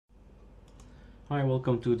Hi,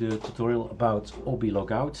 welcome to the tutorial about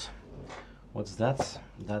oblogout. What's that?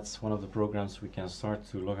 That's one of the programs we can start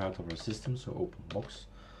to log out of our system, so Openbox,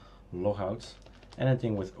 logout.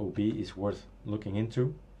 Anything with OB is worth looking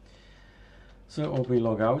into. So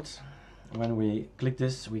oblogout, when we click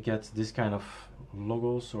this, we get this kind of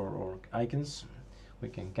logos or icons. We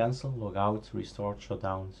can cancel, log out, restart, shut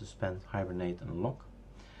down, suspend, hibernate, and lock.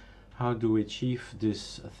 How do we achieve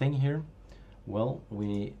this thing here? Well,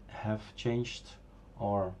 we have changed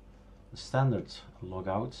our standard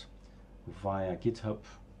logout via GitHub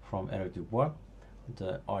from Erik Dubois.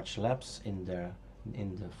 The ArchLabs in the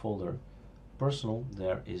folder personal,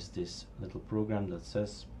 there is this little program that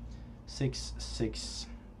says 660.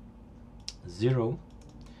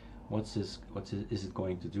 What is it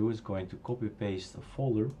going to do? It's going to copy paste a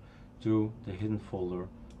folder to the hidden folder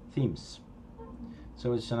themes.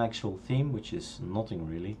 So it's an actual theme, which is nothing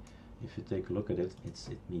really. If you take a look at it,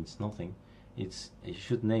 it means nothing. You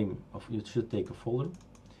should take a folder.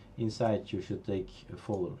 Inside you should take a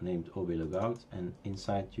folder named oblogout, and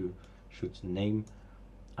inside you should name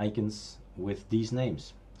icons with these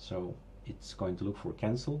names. So it's going to look for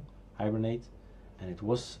cancel, hibernate, and it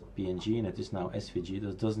was PNG and it is now SVG.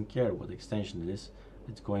 It doesn't care what extension it is.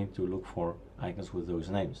 It's going to look for icons with those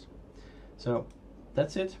names. So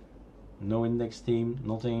that's it. No index theme,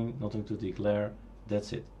 nothing to declare.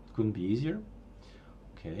 That's it. Couldn't be easier.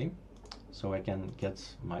 Okay, so I can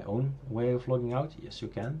get my own way of logging out. Yes, you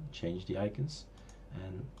can change the icons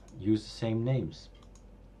and use the same names.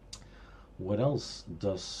 What else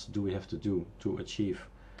do we have to do to achieve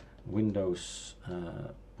Windows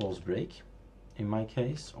pause break in my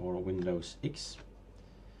case, or Windows X?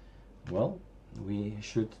 Well, we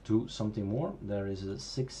should do something more. There is a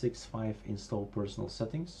 665 install personal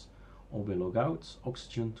settings, oblogout,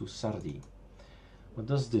 oxygen to sardi. What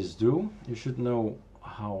does this do? You should know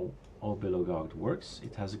how oblogout works.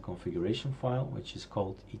 It has a configuration file which is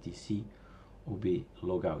called etc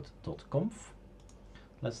oblogout.conf.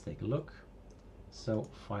 Let's take a look. So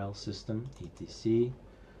file system etc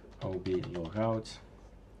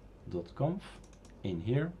oblogout.conf. In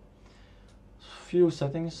here, few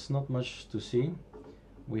settings, not much to see.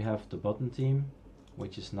 We have the button theme,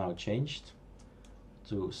 which is now changed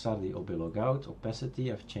to sardi oblogout. Opacity,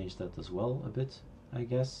 I've changed that as well a bit, I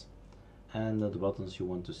guess. And the buttons you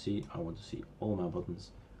want to see, I want to see all my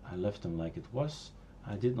buttons. I left them like it was.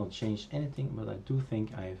 I did not change anything, but I do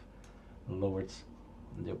think I've lowered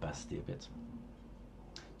the opacity a bit.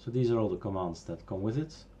 So these are all the commands that come with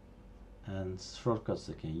it, and shortcuts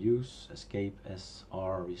they can use: escape, S,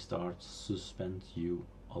 R, restart, suspend, U,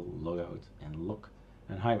 logout, and lock,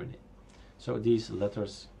 and hibernate. So these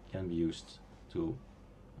letters can be used to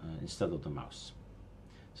instead of the mouse.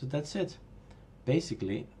 So that's it.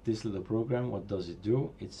 Basically, this little program, what does it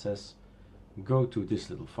do? It says go to this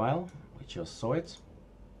little file, we just saw it,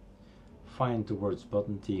 find the words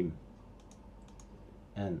button theme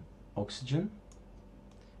and oxygen,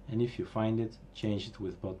 and if you find it, change it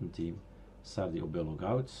with button theme sardi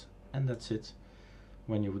oblogout, and that's it.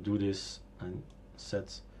 When you do this and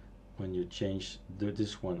when you change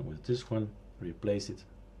this one with this one, replace it,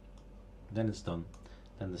 then it's done.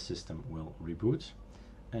 Then the system will reboot.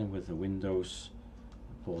 And with the Windows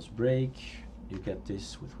pause break, you get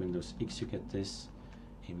this. With Windows X, you get this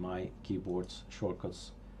in my keyboard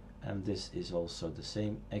shortcuts. And this is also the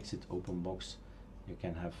same. Exit Openbox. You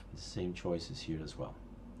can have the same choices here as well.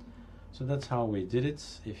 So that's how we did it.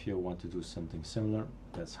 If you want to do something similar,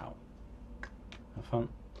 that's how. Have fun.